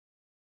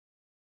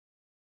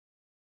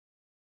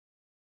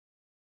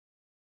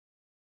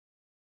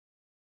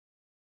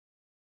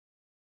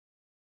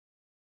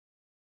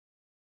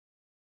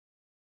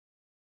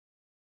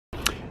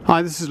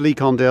Hi, this is Lee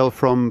Condell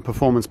from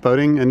Performance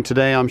Boating, and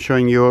today I'm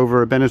showing you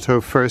over a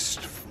Beneteau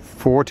First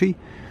 40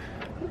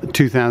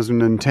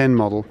 2010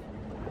 model.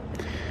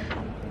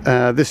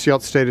 This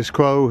yacht status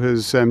quo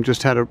has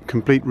just had a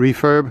complete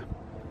refurb.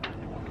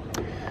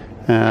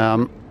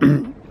 And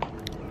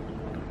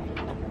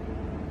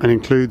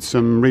includes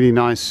some really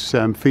nice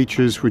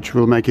features which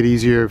will make it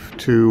easier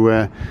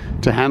to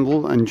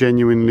handle and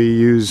genuinely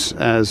use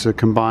as a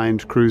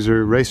combined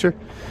cruiser racer.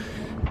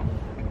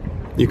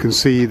 You can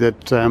see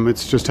that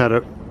it's just had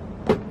a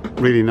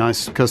really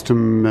nice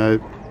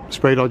custom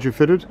spray dodger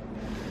fitted.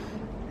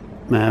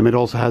 It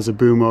also has a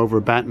boom over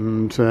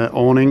battened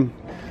awning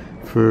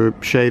for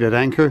shade at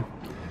anchor.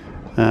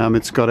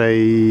 It's got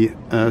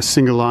a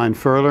single line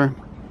furler,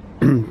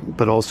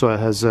 but also it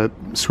has a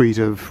suite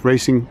of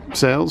racing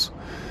sails.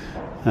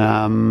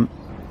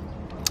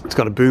 It's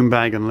got a boom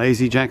bag and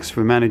lazy jacks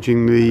for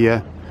managing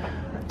the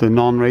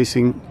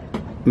non-racing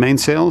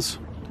mainsails.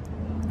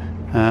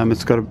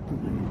 It's got a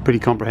pretty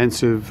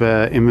comprehensive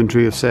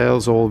inventory of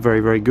sails, all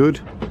very, very good.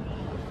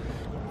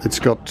 It's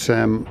got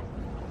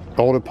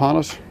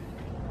autopilot,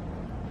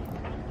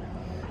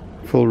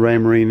 full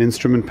Raymarine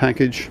instrument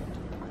package.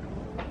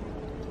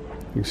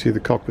 You can see the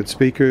cockpit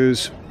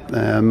speakers.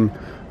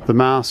 The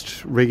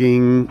mast,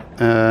 rigging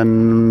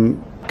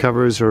and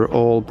covers are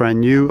all brand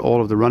new. All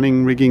of the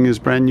running rigging is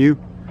brand new.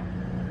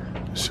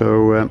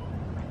 So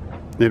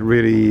it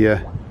really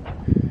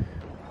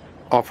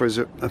offers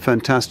a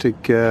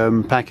fantastic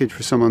package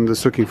for someone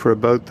that's looking for a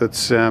boat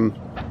that's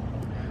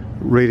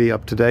really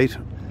up to date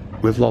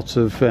with lots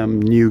of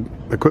new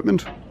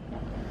equipment.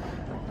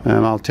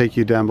 I'll take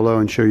you down below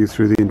and show you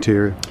through the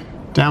interior.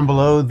 Down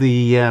below,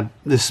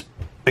 this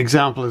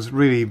example is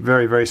really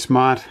very, very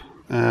smart.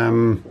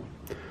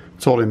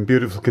 It's all in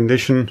beautiful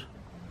condition.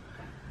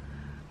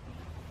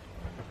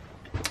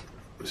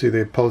 See,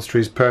 the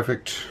upholstery is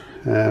perfect.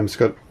 It's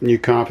got new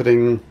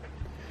carpeting.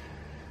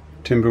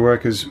 Timber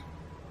work is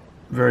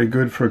very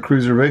good for a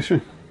cruiser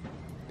racer.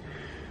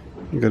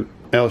 You've got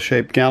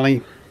L-shaped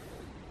galley.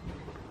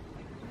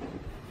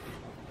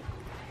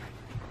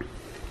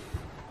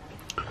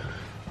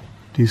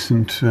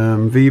 Decent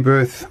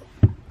V-berth,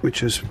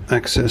 which is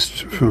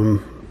accessed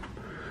from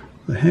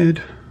the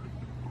head.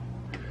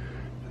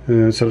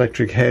 It's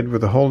electric head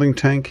with a holding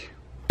tank.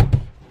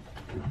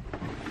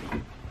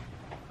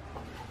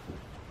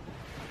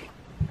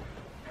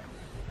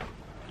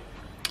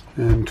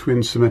 And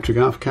twin symmetric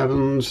aft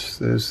cabins.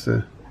 There's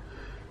the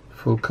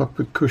full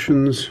cockpit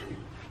cushions,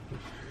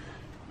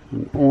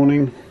 an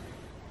awning,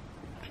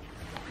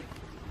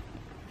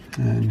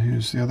 and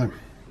here's the other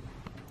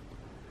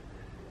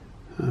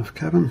aft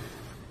cabin,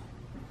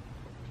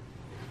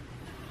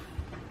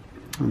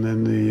 and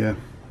then the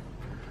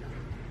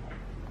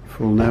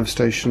full nav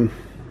station.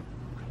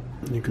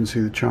 You can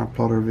see the chart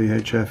plotter,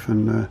 VHF,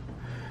 and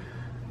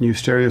new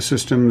stereo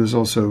system. There's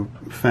also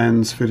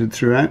fans fitted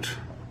throughout.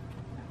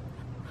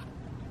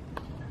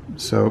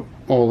 So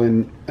all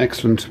in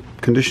excellent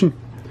condition.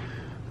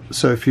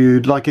 So if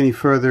you'd like any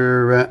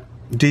further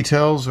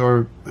details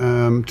or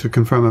to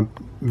confirm a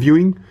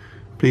viewing,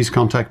 please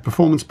contact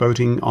Performance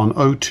Boating on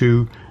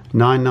 02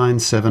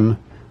 997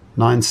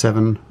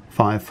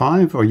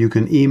 9755, or you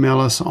can email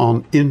us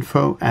on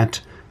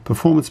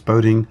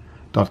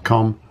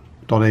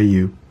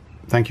info@performanceboating.com.au.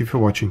 Thank you for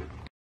watching.